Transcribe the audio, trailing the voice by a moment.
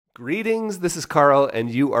Greetings, this is Carl,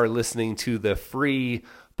 and you are listening to the free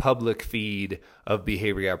public feed of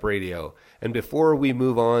Behavior Gap Radio. And before we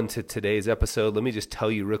move on to today's episode, let me just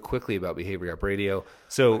tell you real quickly about Behavior Gap Radio.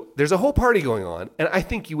 So there's a whole party going on, and I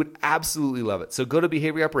think you would absolutely love it. So go to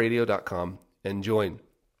behaviorgapradio.com and join.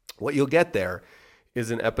 What you'll get there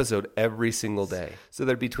is an episode every single day. So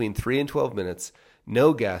they're between 3 and 12 minutes,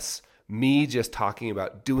 no guests, me just talking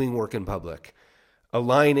about doing work in public,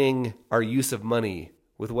 aligning our use of money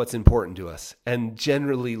with what's important to us, and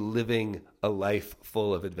generally living a life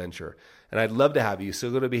full of adventure. And I'd love to have you.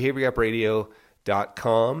 So go to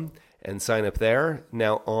behaviorgapradio.com and sign up there.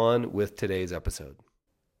 Now on with today's episode.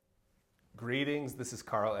 Greetings, this is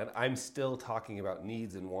Carl, and I'm still talking about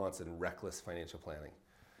needs and wants and reckless financial planning.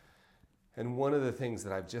 And one of the things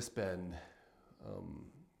that I've just been,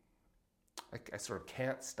 I sort of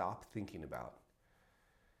can't stop thinking about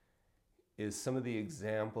is some of the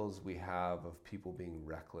examples we have of people being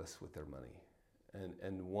reckless with their money.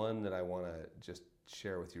 And one that I want to just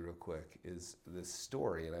share with you real quick is this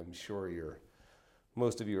story, and I'm sure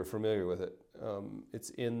most of you are familiar with it. It's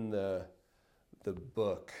in the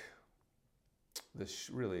book, this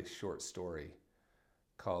really short story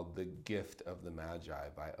called The Gift of the Magi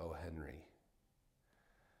by O. Henry.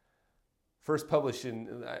 First published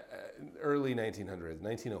in early 1900s,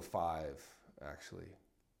 1905 actually.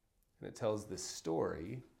 And it tells this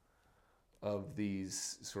story of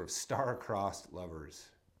these sort of star-crossed lovers,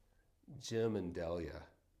 Jim and Della.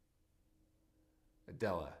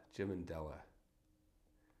 Jim and Della.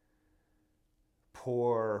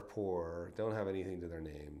 Poor, don't have anything to their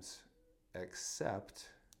names, except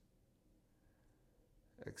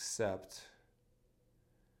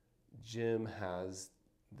Jim has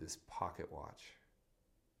this pocket watch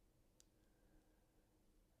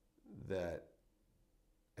that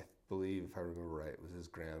I believe, if I remember right, was his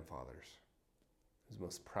grandfather's, his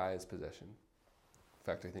most prized possession. In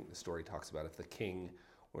fact, I think the story talks about if the king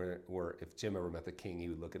if Jim ever met the king, he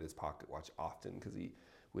would look at his pocket watch often because he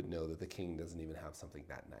would know that the king doesn't even have something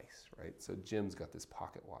that nice, right? So Jim's got this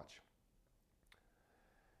pocket watch.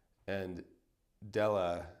 And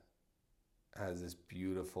Della has this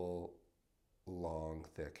beautiful, long,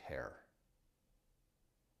 thick hair.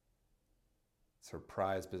 It's her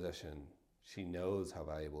prized possession. She knows how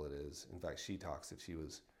valuable it is. In fact, she talks if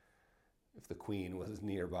the queen was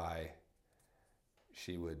nearby,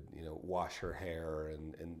 she would, wash her hair,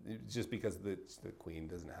 and just because the queen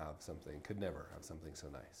could never have something so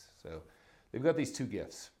nice. So they've got these two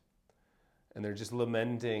gifts, and they're just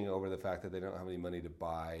lamenting over the fact that they don't have any money to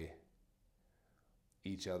buy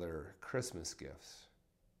each other Christmas gifts.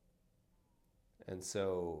 And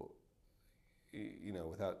so,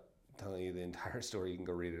 without telling you the entire story, you can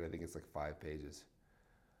go read it. I think it's like 5 pages.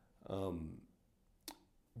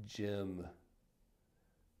 Jim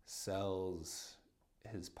sells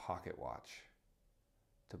his pocket watch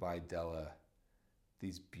to buy Della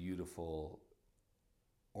these beautiful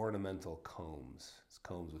ornamental combs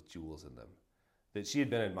with jewels in them that she had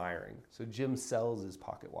been admiring. So Jim sells his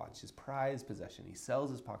pocket watch, his prized possession. He sells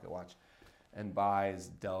his pocket watch and buys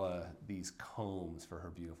Della these combs for her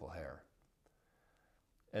beautiful hair.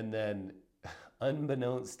 And then,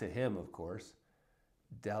 unbeknownst to him, of course,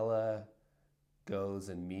 Della goes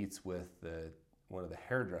and meets with one of the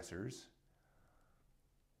hairdressers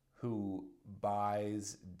who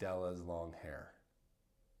buys Della's long hair.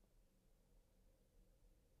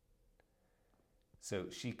 So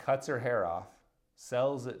she cuts her hair off,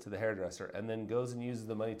 sells it to the hairdresser, and then goes and uses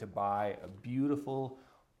the money to buy a beautiful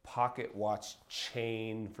pocket watch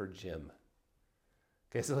chain for Jim.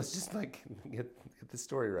 Okay, so let's just get the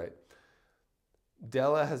story right.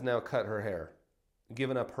 Della has now cut her hair,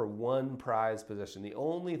 given up her one prized possession, the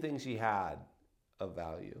only thing she had of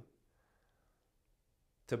value,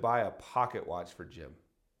 to buy a pocket watch for Jim.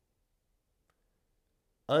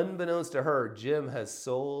 Unbeknownst to her, Jim has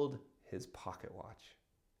sold his pocket watch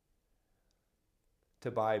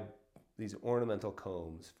to buy these ornamental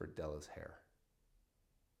combs for Della's hair.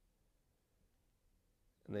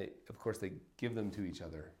 And they give them to each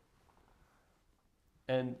other.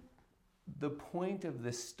 And the point of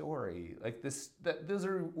this story, those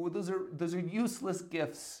are useless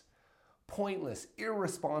gifts, pointless,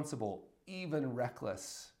 irresponsible, even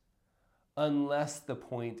reckless, unless the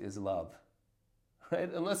point is love, right?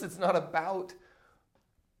 Unless it's not about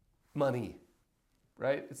money,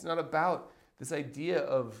 right? It's not about this idea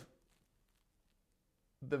of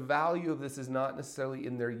the value of this is not necessarily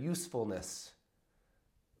in their usefulness.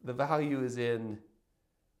 The value is in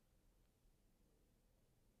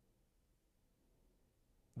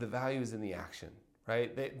the action,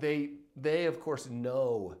 right? They of course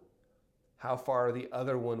know how far the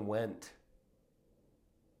other one went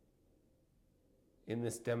in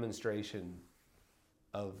this demonstration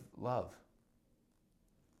of love.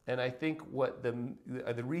 And I think what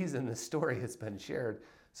the reason the story has been shared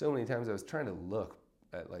so many times, I was trying to look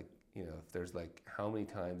at if there's how many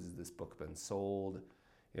times has this book been sold?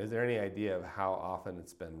 Is there any idea of how often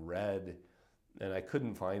it's been read? And I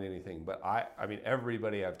couldn't find anything, but I mean,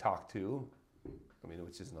 everybody I've talked to,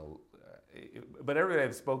 which is but everybody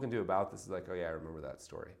I've spoken to about this is like, oh yeah, I remember that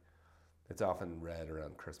story. It's often read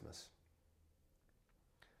around Christmas.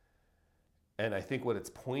 And I think what it's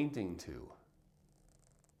pointing to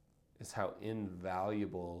is how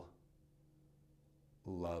invaluable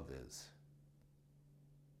love is.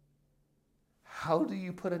 How do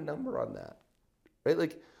you put a number on that?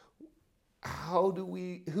 Right?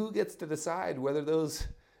 Who gets to decide whether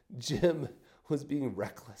Jim was being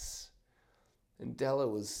reckless and Della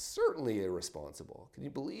was certainly irresponsible? Can you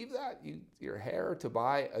believe that? Your hair to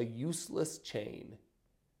buy a useless chain.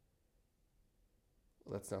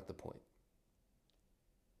 Well, that's not the point.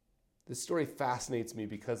 This story fascinates me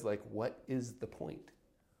because, what is the point?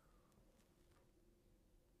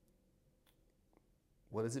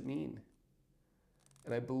 What does it mean?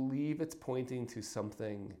 And I believe it's pointing to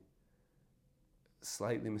something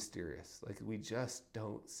slightly mysterious. We just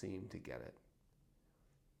don't seem to get it.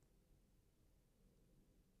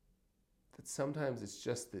 That sometimes it's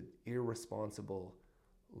just the irresponsible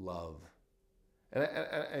love. And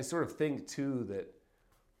I sort of think, too, that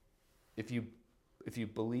if you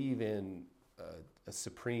believe in a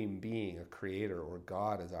supreme being, a creator, or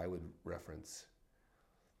God, as I would reference,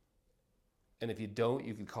 and if you don't,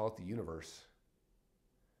 you could call it the universe.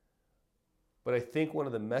 But I think one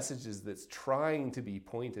of the messages that's trying to be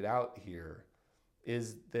pointed out here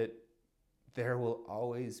is that there will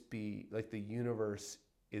always be, the universe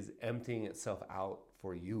is emptying itself out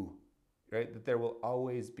for you, right? That there will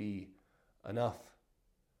always be enough,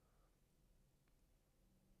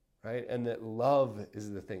 right? And that love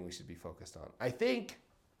is the thing we should be focused on. I think,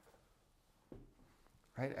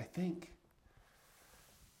 right?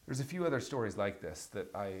 There's a few other stories like this that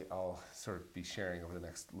I'll sort of be sharing over the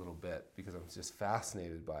next little bit because I'm just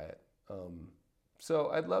fascinated by it. So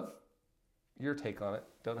I'd love your take on it.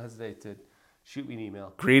 Don't hesitate to shoot me an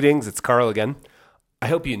email. Greetings, it's Carl again. I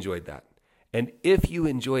hope you enjoyed that. And if you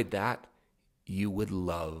enjoyed that, you would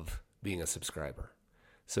love being a subscriber.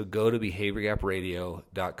 So go to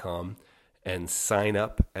behaviorgapradio.com and sign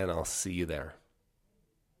up, and I'll see you there.